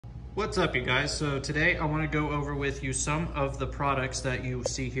What's up, you guys? So today I want to go over with you some of the products that you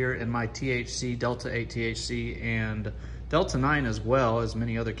see here in my THC, Delta 8 THC, and Delta 9 as well as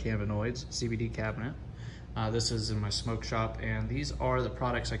many other cannabinoids, CBD cabinet. This is in my smoke shop, and these are the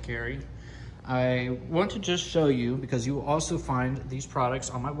products I carry. I want to just show you, because you will also find these products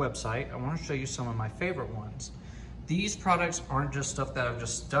on my website, I want to show you some of my favorite ones. These products aren't just stuff that I've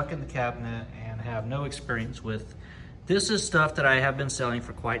just stuck in the cabinet and have no experience with. This is stuff that I have been selling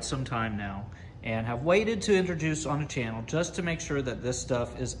for quite some time now and have waited to introduce on the channel just to make sure that this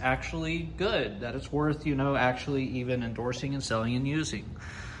stuff is actually good, that it's worth, actually even endorsing and selling and using.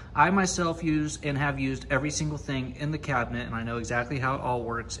 I myself use and have used every single thing in the cabinet, and I know exactly how it all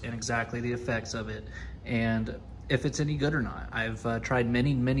works and exactly the effects of it and if it's any good or not. I've tried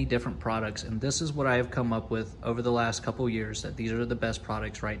many different products, and this is what I have come up with over the last couple of years, that these are the best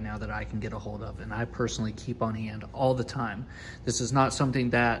products right now that I can get a hold of, and I personally keep on hand all the time. This is not something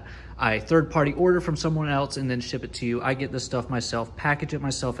that I third-party order from someone else and then ship it to you. I get this stuff myself, package it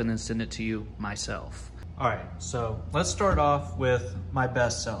myself, and then send it to you myself. All right, so let's start off with my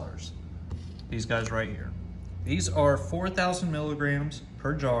best sellers. These guys right here. These are 4,000 milligrams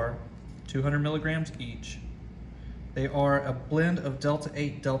per jar, 200 milligrams each. They are a blend of Delta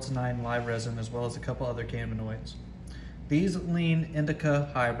 8, Delta 9 live resin, as well as a couple other cannabinoids. These lean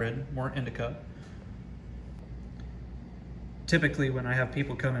Indica hybrid, more Indica. Typically, when I have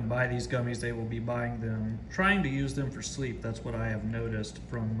people come and buy these gummies, they will be buying them, trying to use them for sleep. That's what I have noticed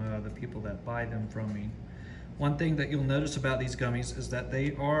from the people that buy them from me. One thing that you'll notice about these gummies is that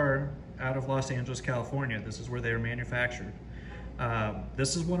they are out of Los Angeles, California. This is where they are manufactured.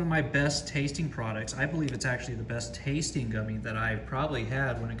 This is one of my best tasting products. I believe it's actually the best tasting gummy that I've probably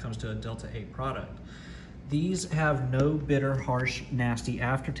had when it comes to a Delta 8 product. These have no bitter, harsh, nasty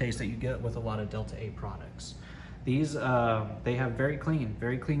aftertaste that you get with a lot of Delta 8 products. These, they have very clean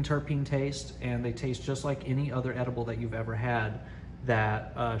terpene taste, and they taste just like any other edible that you've ever had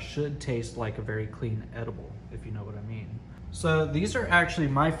that should taste like a very clean edible, if you know what I mean. So these are actually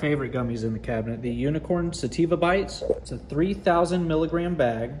my favorite gummies in the cabinet. The Unicorn Sativa Bites. It's a 3,000 milligram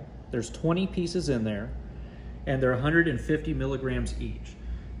bag. There's 20 pieces in there, and they're 150 milligrams each.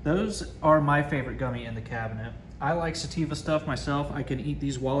 Those are my favorite gummy in the cabinet. I like sativa stuff myself. I can eat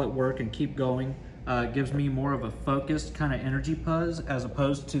these while at work and keep going. It gives me more of a focused kind of energy buzz, as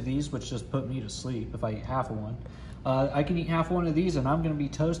opposed to these, which just put me to sleep if I eat half of one. I can eat half one of these and I'm gonna be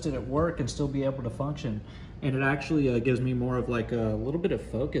toasted at work and still be able to function. And it actually gives me more of like a little bit of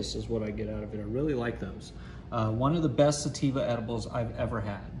focus is what I get out of it. I really like those. One of the best sativa edibles I've ever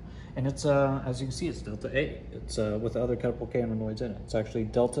had. And it's, as you can see, it's Delta 8. It's with other couple cannabinoids in it. It's actually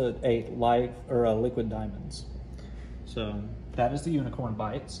Delta 8 live or liquid diamonds. So that is the Unicorn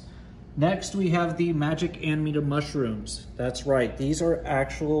Bites. Next, we have the Magic Amanita mushrooms. That's right, these are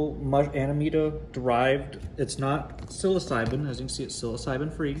actual Amanita derived. It's not psilocybin. As you can see, it's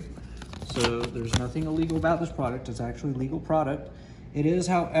psilocybin free. So there's nothing illegal about this product. It's actually a legal product. It is,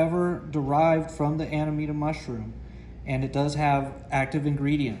 however, derived from the Amanita mushroom, and it does have active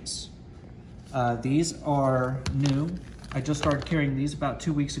ingredients. These are new. I just started carrying these about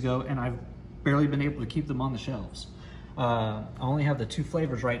 2 weeks ago, and I've barely been able to keep them on the shelves. I only have the 2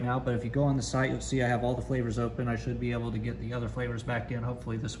 flavors right now, but if you go on the site, you'll see I have all the flavors open. I should be able to get the other flavors back in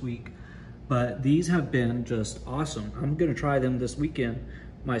hopefully this week. But these have been just awesome. I'm gonna try them this weekend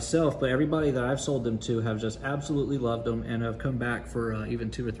myself, but everybody that I've sold them to have just absolutely loved them and have come back for even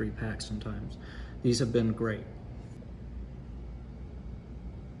 2 or 3 packs sometimes. These have been great.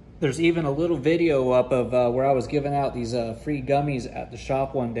 There's even a little video up of where I was giving out these free gummies at the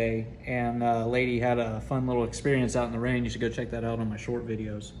shop one day, and a lady had a fun little experience out in the rain. You should go check that out on my short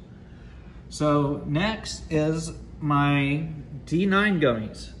videos. So next is my D9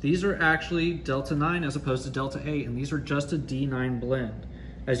 gummies. These are actually Delta 9 as opposed to Delta 8, and these are just a D9 blend.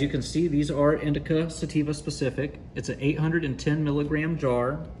 As you can see, these are Indica Sativa specific. It's an 810 milligram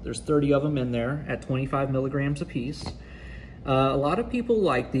jar. There's 30 of them in there at 25 milligrams a piece. A lot of people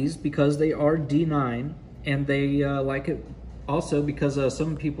like these because they are D9, and they like it also because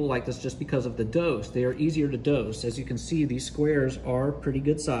some people like this just because of the dose. They are easier to dose. As you can see, these squares are pretty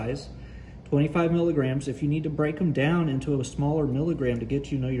good size. 25 milligrams. If you need to break them down into a smaller milligram to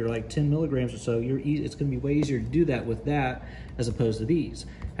get you're like 10 milligrams or so, it's going to be way easier to do that with that as opposed to these.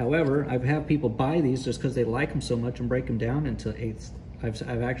 However, I've had people buy these just because they like them so much and break them down into eighths.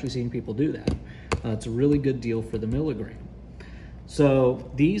 I've actually seen people do that. It's a really good deal for the milligram.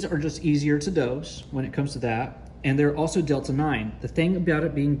 So these are just easier to dose when it comes to that. And they're also Delta 9. The thing about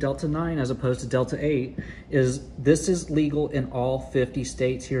it being Delta 9 as opposed to Delta 8 is this is legal in all 50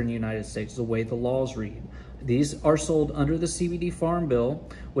 states here in the United States, the way the laws read. These are sold under the CBD Farm Bill,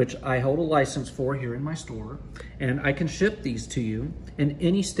 which I hold a license for here in my store, and I can ship these to you in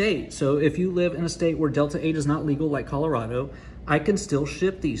any state. So if you live in a state where Delta 8 is not legal, like Colorado, I can still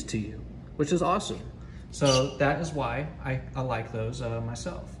ship these to you, which is awesome. So that is why I like those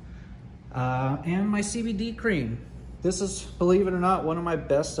myself. And my CBD cream. This is, believe it or not, one of my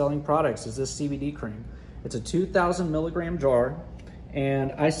best selling products is this CBD cream. It's a 2,000 milligram jar,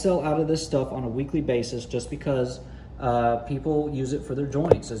 and I sell out of this stuff on a weekly basis just because people use it for their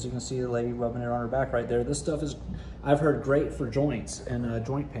joints. As you can see, the lady rubbing it on her back right there. This stuff is, I've heard, great for joints and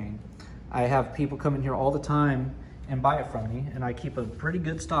joint pain. I have people come in here all the time and buy it from me, and I keep a pretty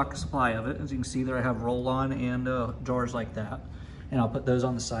good stock supply of it. As you can see there, I have roll-on and jars like that, and I'll put those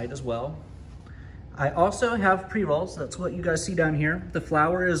on the site as well. I also have pre-rolls. That's what you guys see down here. The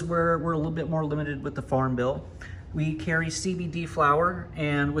flower is where we're a little bit more limited with the Farm Bill. We carry CBD flower,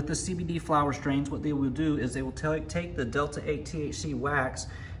 and with the CBD flower strains, what they will do is they will take the Delta 8 THC wax,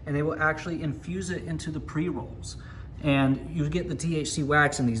 and they will actually infuse it into the pre-rolls. And you get the THC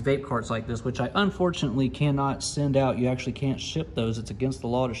wax in these vape carts like this, which I unfortunately cannot send out. You actually can't ship those. It's against the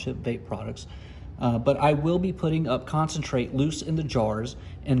law to ship vape products. But I will be putting up concentrate loose in the jars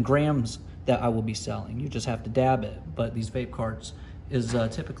and grams that I will be selling. You just have to dab it, but these vape carts is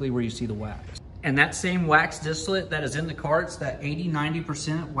typically where you see the wax. And that same wax distillate that is in the carts, that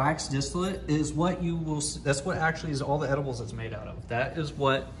 80–90% wax distillate, is what you will, that's what actually is all the edibles it's made out of. That is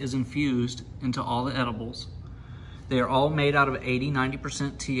what is infused into all the edibles. They are all made out of 80–90%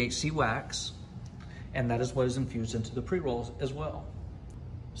 THC wax, and that is what is infused into the pre-rolls as well.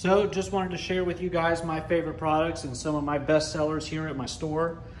 So just wanted to share with you guys my favorite products and some of my best sellers here at my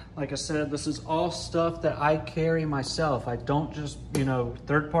store. Like I said, this is all stuff that I carry myself. I don't just,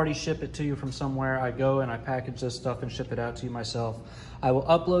 third-party ship it to you from somewhere. I go and I package this stuff and ship it out to you myself. I will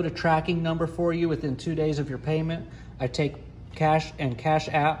upload a tracking number for you within 2 days of your payment. I take Cash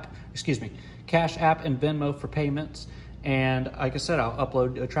App and Venmo for payments. And like I said, I'll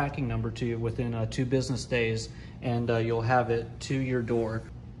upload a tracking number to you within 2 business days, and you'll have it to your door.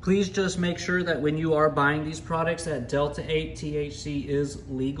 Please just make sure that when you are buying these products that Delta 8 THC is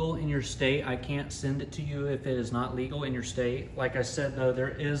legal in your state. I can't send it to you if it is not legal in your state. Like I said, though, there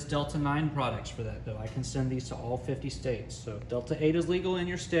is Delta 9 products for that, though. I can send these to all 50 states. So if Delta 8 is legal in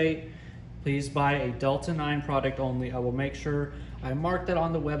your state, please buy a Delta 9 product only. I will make sure I mark that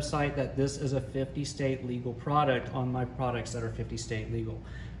on the website that this is a 50-state legal product on my products that are 50-state legal.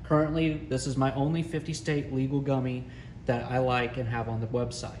 Currently, this is my only 50-state legal gummy that I like and have on the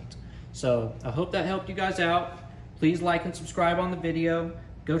website. So I hope that helped you guys out. Please like and subscribe on the video.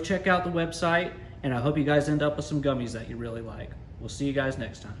 Go check out the website, and I hope you guys end up with some gummies that you really like. We'll see you guys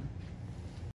next time.